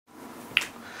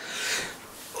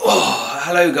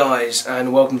Hello guys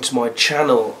and welcome to my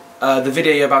channel. The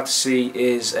video you're about to see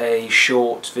is a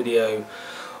short video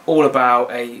all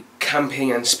about a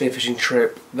camping and spearfishing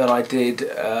trip that I did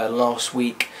last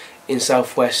week in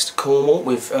South West Cornwall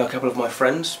with a couple of my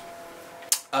friends.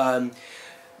 There'll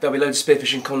be loads of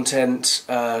spearfishing content,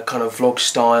 kind of vlog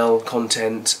style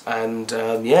content, and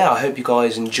yeah, I hope you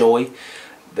guys enjoy.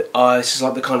 This is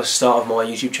like the kind of start of my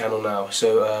YouTube channel now,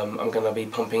 so I'm going to be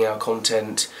pumping out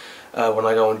content when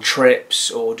I go on trips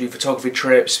or do photography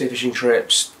trips, spearfishing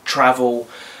trips, travel.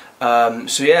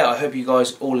 So yeah, I hope you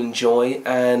guys all enjoy,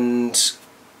 and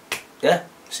yeah,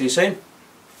 see you soon.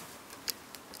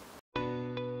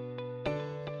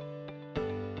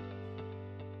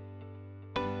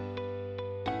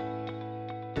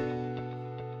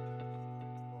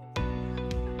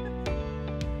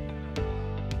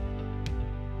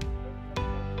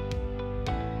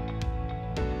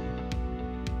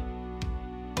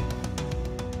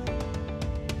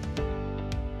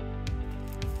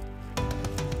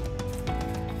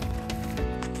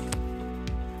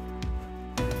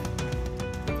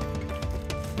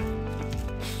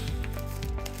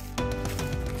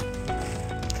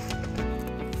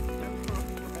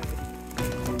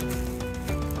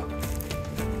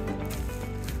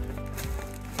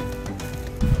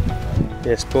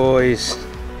 Yes, boys.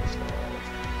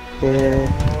 Yeah.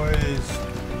 Boys.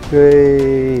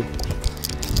 Hey.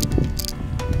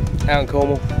 Out in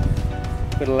Cornwall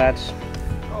with the lads.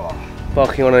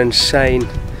 Barking on an insane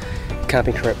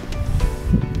camping trip.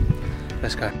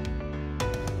 Let's go.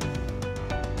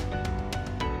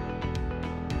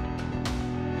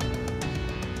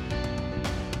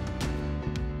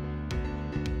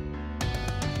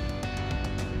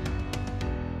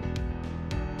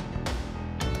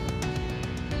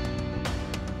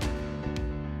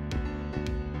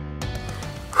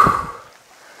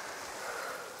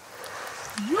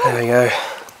 There we go.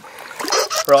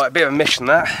 Right, a bit of a mission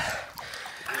that.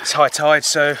 It's high tide,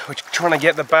 so we're trying to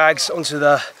get the bags onto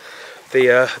the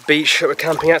beach that we're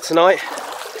camping at tonight.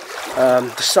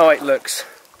 The site looks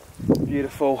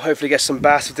beautiful. Hopefully get some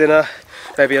bass for dinner,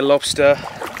 maybe a lobster,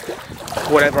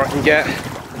 whatever I can get.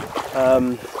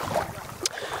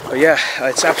 But yeah,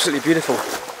 it's absolutely beautiful.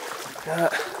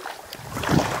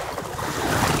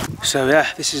 So yeah,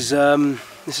 this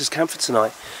is camp for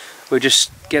tonight. We're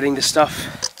just getting the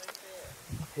stuff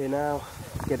here now,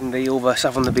 getting all the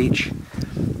stuff on the beach,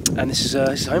 and this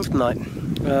is home for tonight.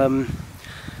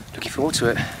 Looking forward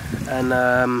to it,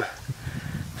 and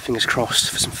fingers crossed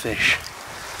for some fish.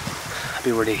 That'd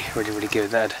be really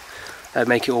good. That'd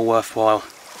make it all worthwhile.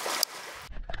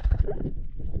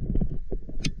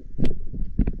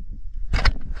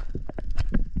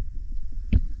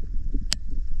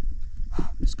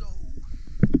 Let's go.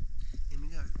 Here we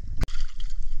go.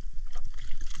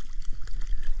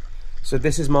 So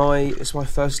this is my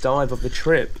first dive of the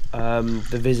trip.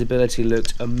 The visibility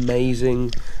looked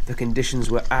amazing. The conditions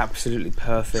were absolutely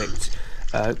perfect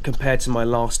compared to my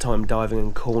last time diving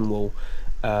in Cornwall.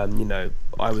 You know,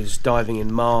 I was diving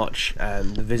in March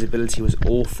and the visibility was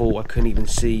awful. I couldn't even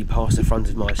see past the front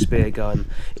of my spear gun.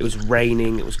 It was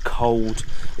raining, it was cold,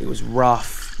 it was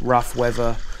rough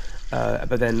weather.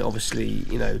 But then obviously,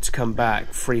 you know, to come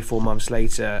back 3-4 months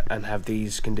later and have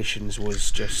these conditions was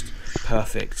just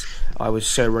perfect. I was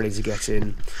so ready to get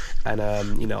in,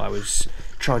 and you know, I was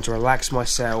trying to relax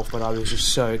myself, but I was just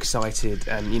so excited,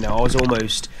 and you know, I was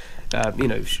almost you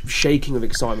know, shaking with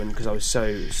excitement because I was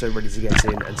so ready to get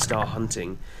in and start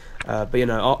hunting. But you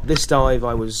know, this dive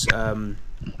I was gonna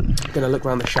look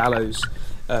around the shallows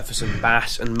for some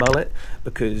bass and mullet,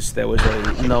 because there was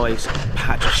a nice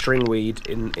patch of stringweed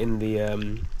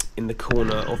in the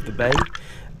corner of the bay,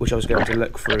 which I was going to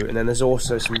look through. And then there's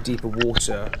also some deeper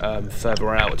water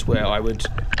further out where I would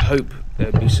hope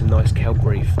there'd be some nice kelp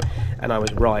reef. And I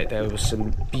was right, there was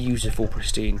some beautiful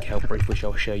pristine kelp reef, which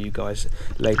I'll show you guys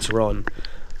later on.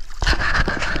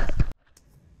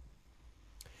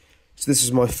 So this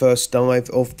is my first dive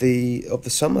of the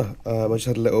summer. I just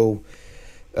had a little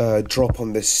drop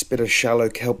on this bit of shallow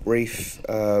kelp reef.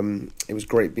 It was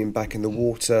great being back in the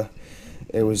water.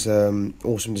 It was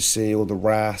awesome to see all the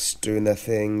wrasse doing their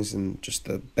things and just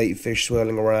the bait fish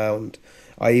swirling around.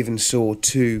 I even saw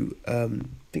two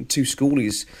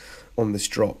schoolies on this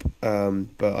drop,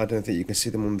 but I don't think you can see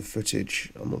them on the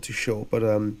footage. I'm not too sure, but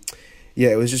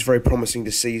yeah, it was just very promising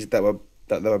to see that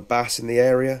there were bass in the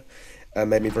area, and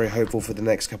made me very hopeful for the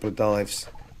next couple of dives.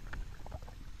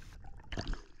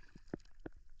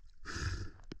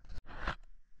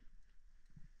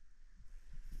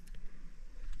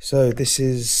 So this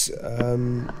is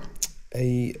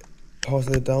a part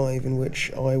of the dive in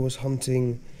which I was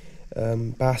hunting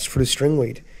bass for the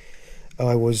stringweed.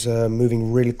 I was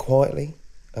moving really quietly.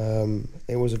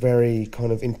 It was a very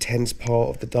kind of intense part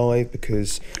of the dive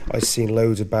because I'd seen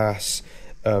loads of bass,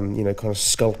 kind of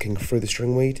skulking through the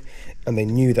stringweed, and they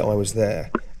knew that I was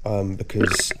there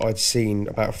because I'd seen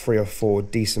about 3 or 4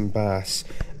 decent bass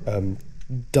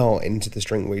dart into the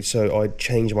stringweed. So I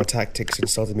changed my tactics and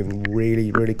started moving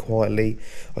really, really quietly.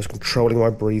 I was controlling my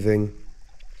breathing.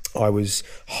 I was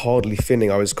hardly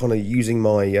finning. I was kind of using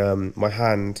my my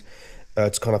hand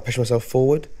to kind of push myself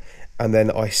forward, and then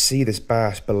I see this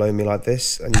bass below me like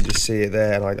this, and you just see it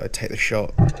there, and I take the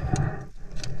shot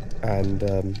and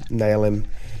nail him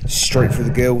straight through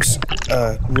the gills.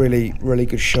 Really, really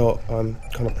good shot. I'm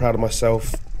kind of proud of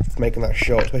myself for making that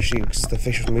shot, especially because the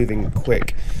fish was moving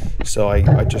quick. So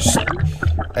I just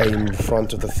aimed in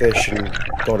front of the fish and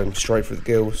got him straight through the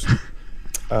gills.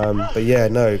 But yeah,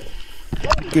 no,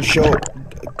 good shot,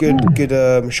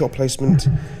 good shot placement.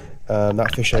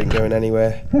 That fish ain't going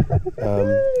anywhere.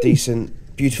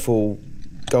 Decent, beautiful,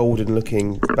 golden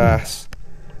looking bass.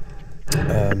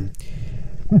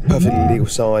 Perfectly legal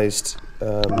sized,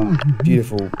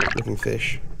 beautiful looking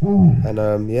fish.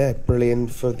 And yeah,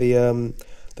 brilliant for the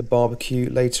barbecue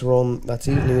later on that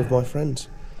evening with my friends.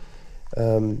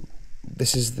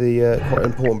 This is the quite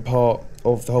important part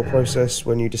of the whole process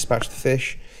when you dispatch the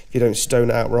fish. If you don't stone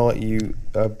it outright, you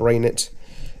brain it.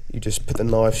 You just put the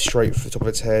knife straight for the top of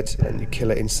its head and you kill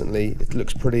it instantly. It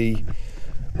looks pretty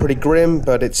grim,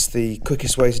 but it's the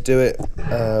quickest way to do it,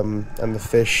 and the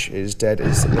fish is dead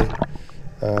instantly,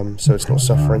 so it's not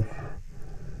suffering.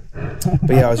 But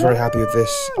yeah, I was very happy with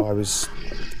this. I was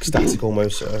ecstatic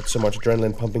almost, so much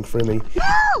adrenaline pumping through me.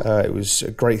 It was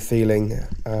a great feeling,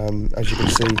 as you can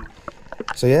see.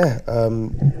 So yeah,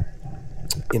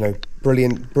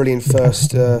 brilliant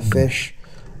first fish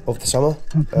of the summer,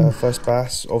 first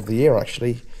bass of the year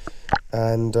actually,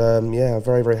 and yeah,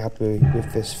 very, very happy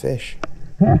with this fish.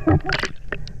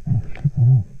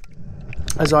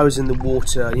 As I was in the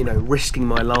water, risking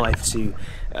my life to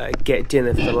get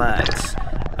dinner for the lads,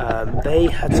 they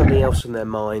had something else on their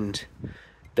mind.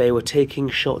 They were taking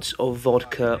shots of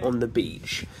vodka on the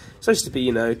beach. Supposed to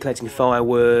be, collecting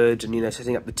firewood and,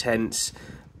 setting up the tents,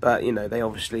 but, they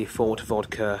obviously thought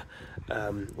vodka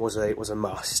was a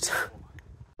must.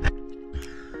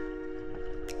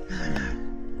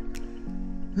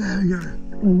 There we go.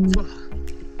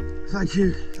 Thank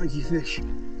you fish.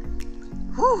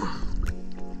 Whew.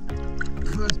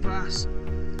 First bass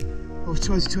of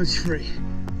 2023.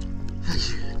 Thank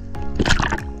you.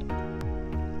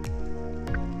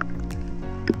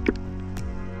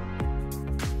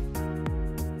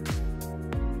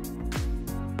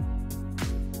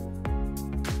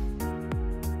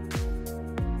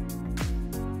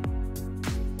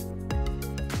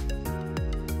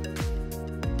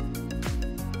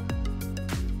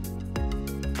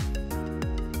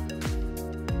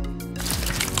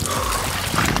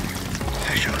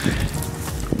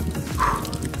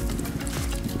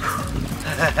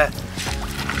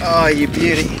 Oh, you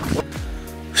beauty.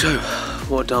 So,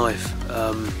 what a dive.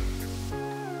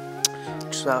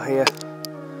 Just out here,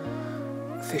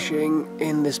 fishing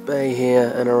in this bay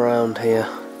here and around here.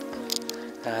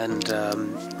 And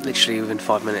literally within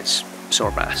 5 minutes, saw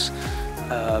a bass.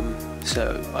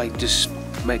 So I just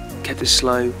kept it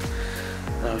slow.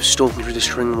 I was stalking through the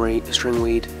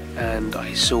stringweed and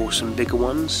I saw some bigger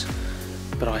ones,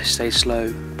 but I stayed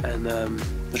slow and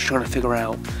was trying to figure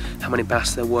out how many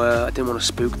bass there were. I didn't want to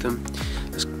spook them.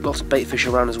 There's lots of bait fish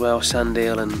around as well, sand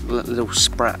eel and little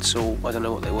sprats, or I don't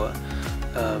know what they were.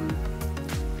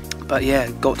 But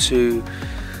yeah, got to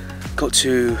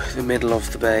the middle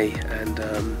of the bay and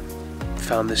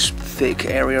found this thick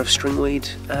area of stringweed,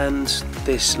 and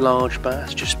this large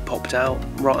bass just popped out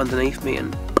right underneath me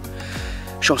and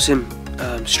shot him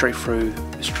straight through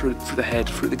the head,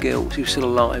 through the gills. He was still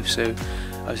alive, so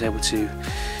I was able to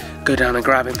go down and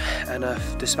grab him and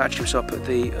dispatch him. So I put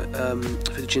the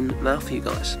footage in now for you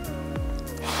guys.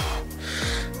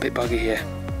 Bit buggy here.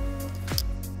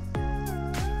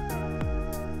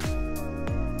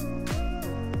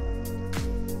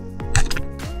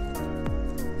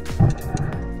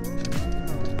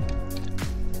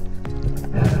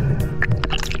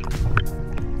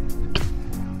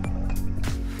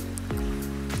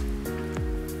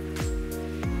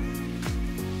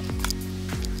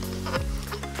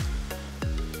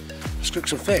 Let's cook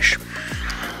some fish.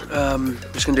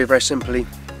 Just gonna do it very simply.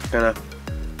 Gonna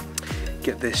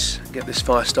get this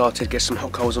fire started, get some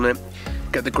hot coals on it,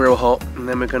 get the grill hot, and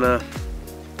then we're gonna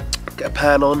get a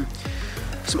pan on,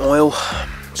 some oil,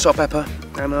 salt, pepper,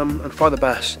 and fry the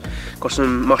bass. Got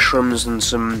some mushrooms and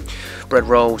some bread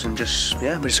rolls, and just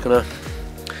we're just gonna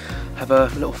have a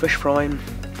little fish fry and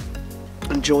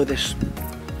enjoy this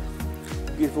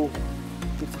beautiful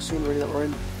scenery that we're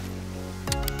in.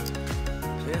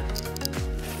 So yeah.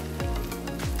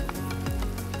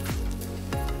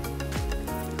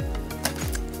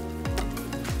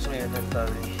 So yeah,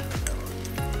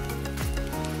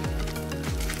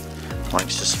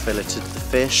 Mike's just filleted the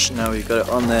fish. Now we've got it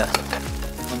on the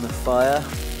fire.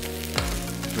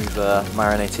 We've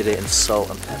marinated it in salt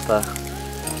and pepper,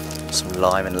 some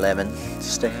lime and lemon to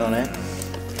stick on it.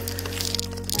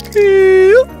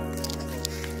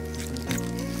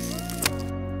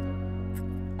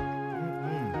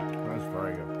 That's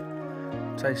very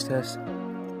good. Taste test.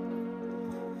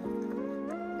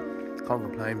 Can't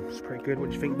complain. It's pretty good. What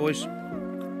do you think, boys?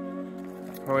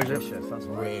 How is it? Delicious, that's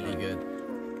really good.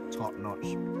 Top notch.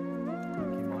 Thank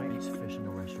you, Mike. Eats fish in a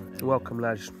restaurant. You're welcome,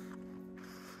 lads.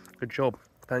 Good job.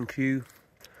 Thank you.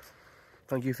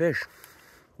 Thank you, fish.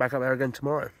 Back up there again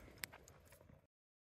tomorrow.